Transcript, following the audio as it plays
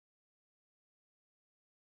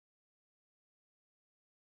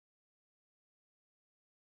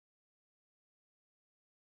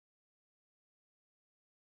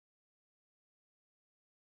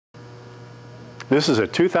This is a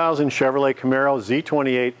 2000 Chevrolet Camaro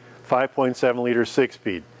Z28 5.7 liter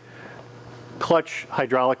 6-speed clutch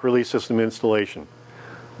hydraulic release system installation.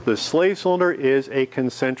 The slave cylinder is a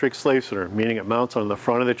concentric slave cylinder, meaning it mounts on the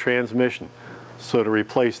front of the transmission. So to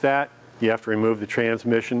replace that, you have to remove the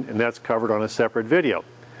transmission, and that's covered on a separate video.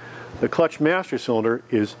 The clutch master cylinder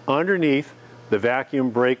is underneath the vacuum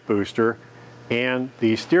brake booster, and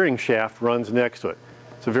the steering shaft runs next to it.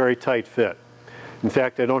 It's a very tight fit. In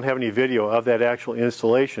fact, I don't have any video of that actual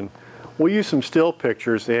installation. We'll use some still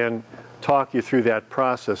pictures and talk you through that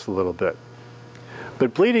process a little bit.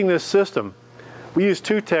 But bleeding this system, we use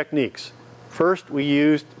two techniques. First, we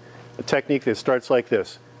used a technique that starts like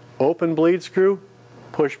this. Open bleed screw,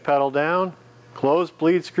 push pedal down, close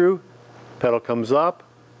bleed screw, pedal comes up,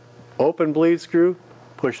 open bleed screw,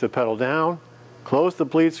 push the pedal down, close the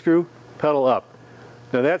bleed screw, pedal up.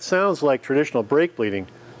 Now that sounds like traditional brake bleeding,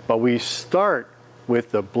 but we start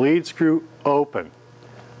with the bleed screw open,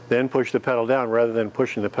 then push the pedal down rather than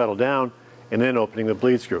pushing the pedal down and then opening the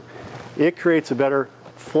bleed screw. It creates a better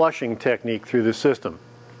flushing technique through the system.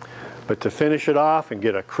 But to finish it off and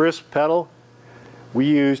get a crisp pedal, we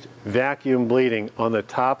used vacuum bleeding on the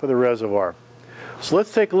top of the reservoir. So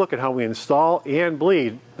let's take a look at how we install and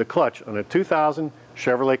bleed the clutch on a 2000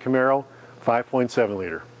 Chevrolet Camaro 5.7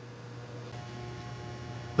 liter.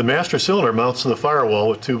 The master cylinder mounts to the firewall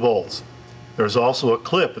with 2 bolts. There's also a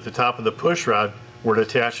clip at the top of the push rod where it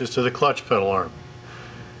attaches to the clutch pedal arm.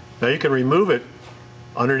 Now you can remove it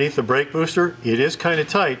underneath the brake booster. It is kind of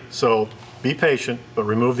tight, so be patient, but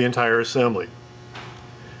remove the entire assembly.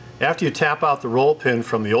 After you tap out the roll pin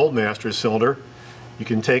from the old master cylinder, you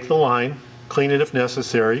can take the line, clean it if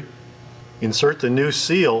necessary, insert the new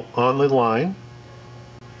seal on the line.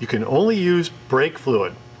 You can only use brake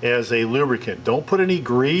fluid as a lubricant. Don't put any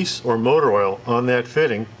grease or motor oil on that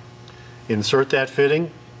fitting. Insert that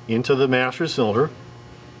fitting into the master cylinder,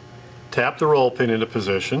 tap the roll pin into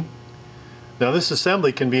position. Now this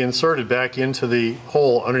assembly can be inserted back into the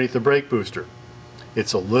hole underneath the brake booster.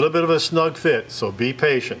 It's a little bit of a snug fit, so be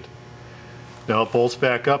patient. Now it bolts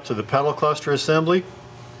back up to the pedal cluster assembly,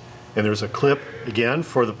 and there's a clip again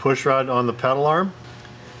for the push rod on the pedal arm.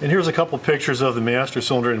 And here's a couple pictures of the master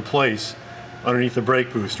cylinder in place underneath the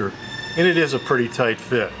brake booster, and it is a pretty tight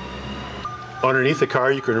fit. Underneath the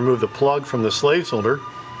car, you can remove the plug from the slave cylinder,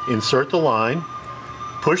 insert the line,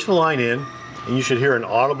 push the line in, and you should hear an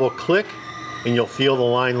audible click, and you'll feel the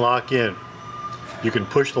line lock in. You can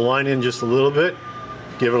push the line in just a little bit,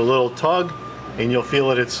 give it a little tug, and you'll feel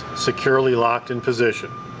that it's securely locked in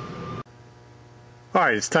position.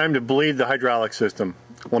 Alright, it's time to bleed the hydraulic system.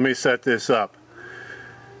 Let me set this up.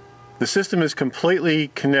 The system is completely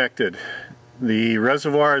connected. The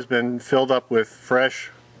reservoir has been filled up with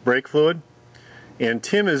fresh brake fluid, and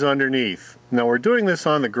Tim is underneath. Now we're doing this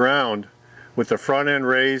on the ground with the front end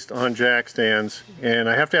raised on jack stands, and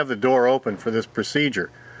I have to have the door open for this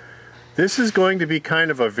procedure. This is going to be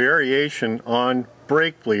kind of a variation on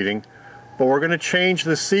brake bleeding, but we're going to change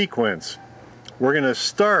the sequence. We're going to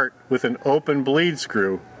start with an open bleed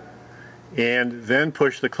screw and then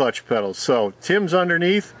push the clutch pedal. So Tim's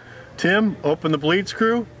underneath. Tim, open the bleed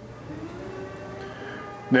screw.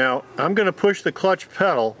 Now I'm going to push the clutch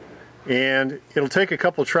pedal, and it'll take a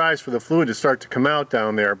couple tries for the fluid to start to come out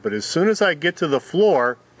down there, but as soon as I get to the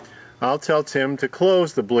floor, I'll tell Tim to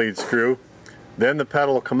close the bleed screw. Then the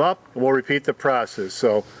pedal will come up, and we'll repeat the process.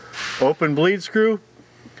 So open bleed screw,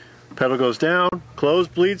 pedal goes down, close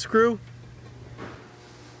bleed screw,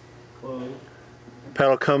 close.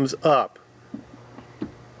 Pedal comes up,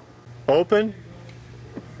 open,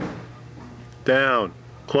 down,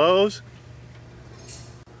 close,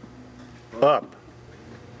 up,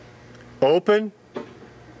 open,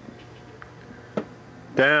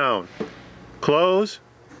 down, close,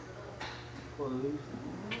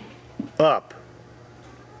 up,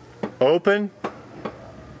 open,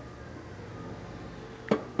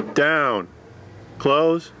 down,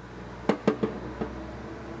 close.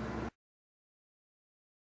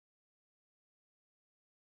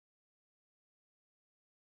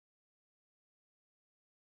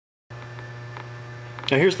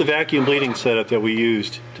 Now here's the vacuum bleeding setup that we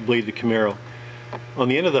used to bleed the Camaro. On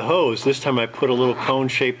the end of the hose, this time I put a little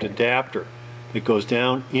cone-shaped adapter that goes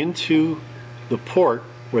down into the port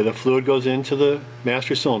where the fluid goes into the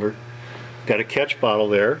master cylinder. Got a catch bottle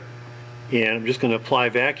there, and I'm just going to apply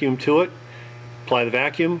vacuum to it. Apply the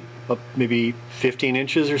vacuum up maybe 15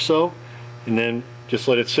 inches or so, and then just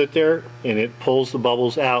let it sit there, and it pulls the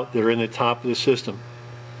bubbles out that are in the top of the system.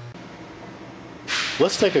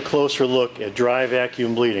 Let's take a closer look at dry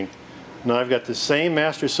vacuum bleeding. Now I've got the same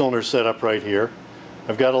master cylinder set up right here.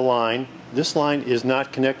 I've got a line. This line is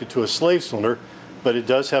not connected to a slave cylinder but it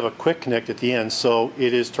does have a quick connect at the end, so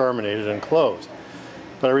it is terminated and closed.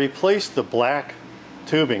 But I replaced the black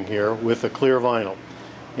tubing here with a clear vinyl,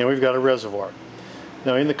 and we've got a reservoir.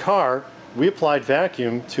 Now in the car, we applied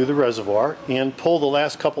vacuum to the reservoir and pulled the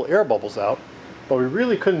last couple air bubbles out, but we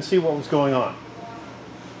really couldn't see what was going on.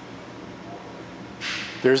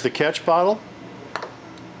 There's the catch bottle,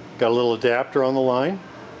 got a little adapter on the line,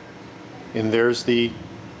 and there's the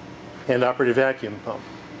hand-operated vacuum pump.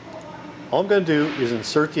 All I'm going to do is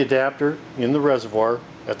insert the adapter in the reservoir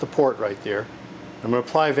at the port right there. I'm going to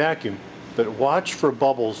apply vacuum, but watch for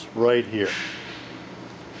bubbles right here.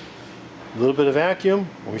 A little bit of vacuum,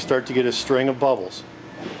 and we start to get a string of bubbles.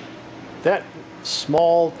 That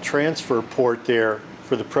small transfer port there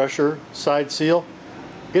for the pressure side seal,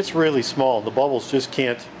 it's really small. The bubbles just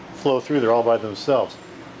can't flow through there all by themselves.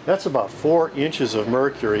 That's about 4 inches of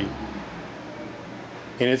mercury,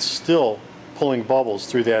 and it's still pulling bubbles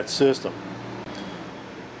through that system.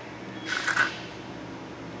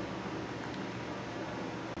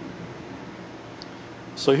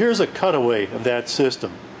 So here's a cutaway of that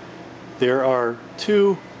system. There are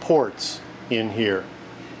 2 ports in here.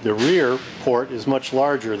 The rear port is much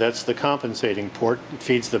larger. That's the compensating port. It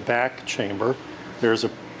feeds the back chamber. There's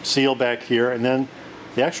a seal back here, and then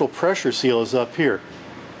the actual pressure seal is up here.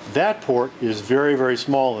 That port is very, very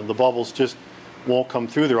small, and the bubbles just won't come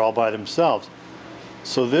through there all by themselves.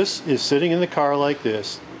 So this is sitting in the car like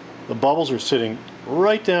this. The bubbles are sitting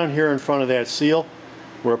right down here in front of that seal.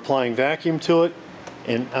 We're applying vacuum to it,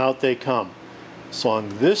 and out they come. So on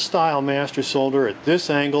this style master cylinder at this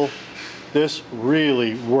angle, this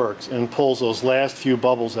really works and pulls those last few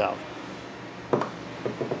bubbles out.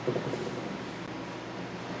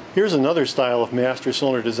 Here's another style of master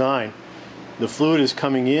cylinder design. The fluid is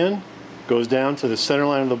coming in, goes down to the center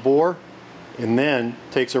line of the bore, and then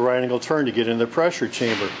takes a right angle turn to get into the pressure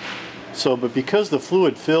chamber. But because the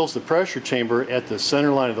fluid fills the pressure chamber at the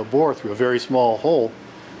center line of the bore through a very small hole,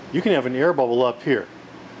 you can have an air bubble up here.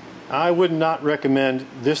 I would not recommend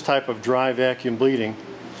this type of dry vacuum bleeding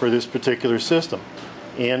for this particular system.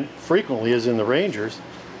 And frequently, as in the Rangers,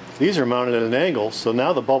 these are mounted at an angle, so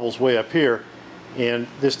now the bubble's way up here, and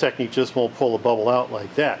this technique just won't pull the bubble out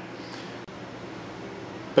like that.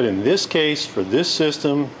 But in this case, for this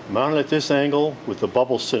system, mounted at this angle, with the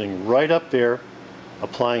bubble sitting right up there,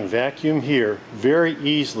 applying vacuum here, very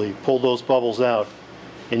easily pull those bubbles out,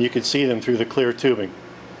 and you can see them through the clear tubing.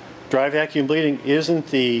 Dry vacuum bleeding isn't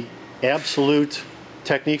the absolute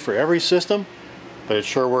technique for every system, but it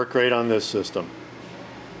sure worked great on this system.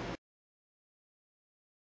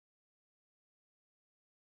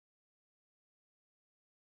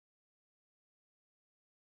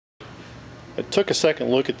 I took a second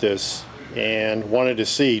look at this and wanted to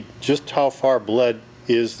see just how far bled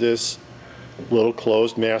is this little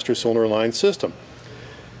closed master cylinder line system.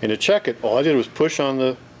 And to check it, all I did was push on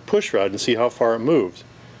the push rod and see how far it moved.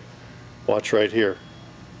 Watch right here.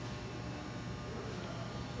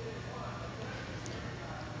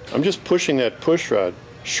 I'm just pushing that push rod,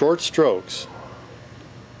 short strokes,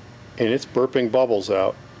 and it's burping bubbles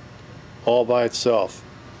out all by itself.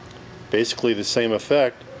 Basically the same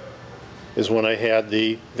effect as when I had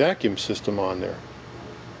the vacuum system on there.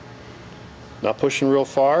 Not pushing real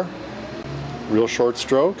far, real short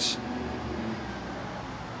strokes,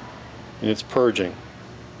 and it's purging.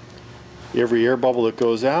 Every air bubble that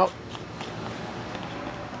goes out,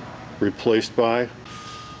 replaced by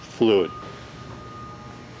fluid.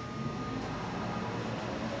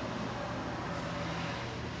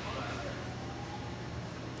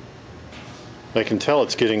 I can tell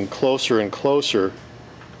it's getting closer and closer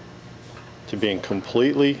to being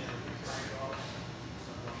completely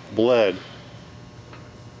bled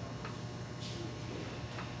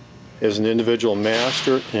as an individual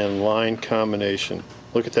master and line combination.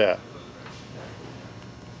 Look at that.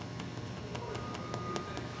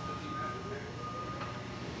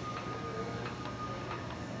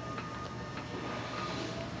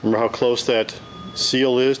 Remember how close that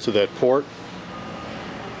seal is to that port?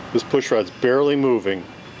 This push rod's barely moving.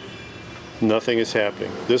 Nothing is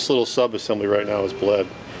happening. This little sub-assembly right now is bled.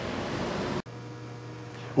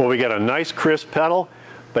 Well, we got a nice crisp pedal,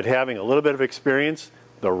 but having a little bit of experience,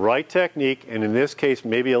 the right technique, and in this case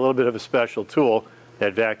maybe a little bit of a special tool,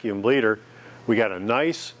 that vacuum bleeder, we got a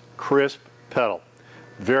nice crisp pedal.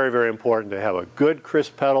 Very, very important to have a good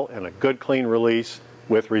crisp pedal and a good clean release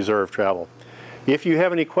with reserve travel. If you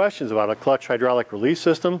have any questions about a clutch hydraulic release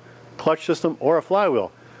system, clutch system, or a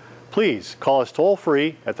flywheel, please call us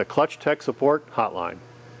toll-free at the Clutch Tech Support Hotline.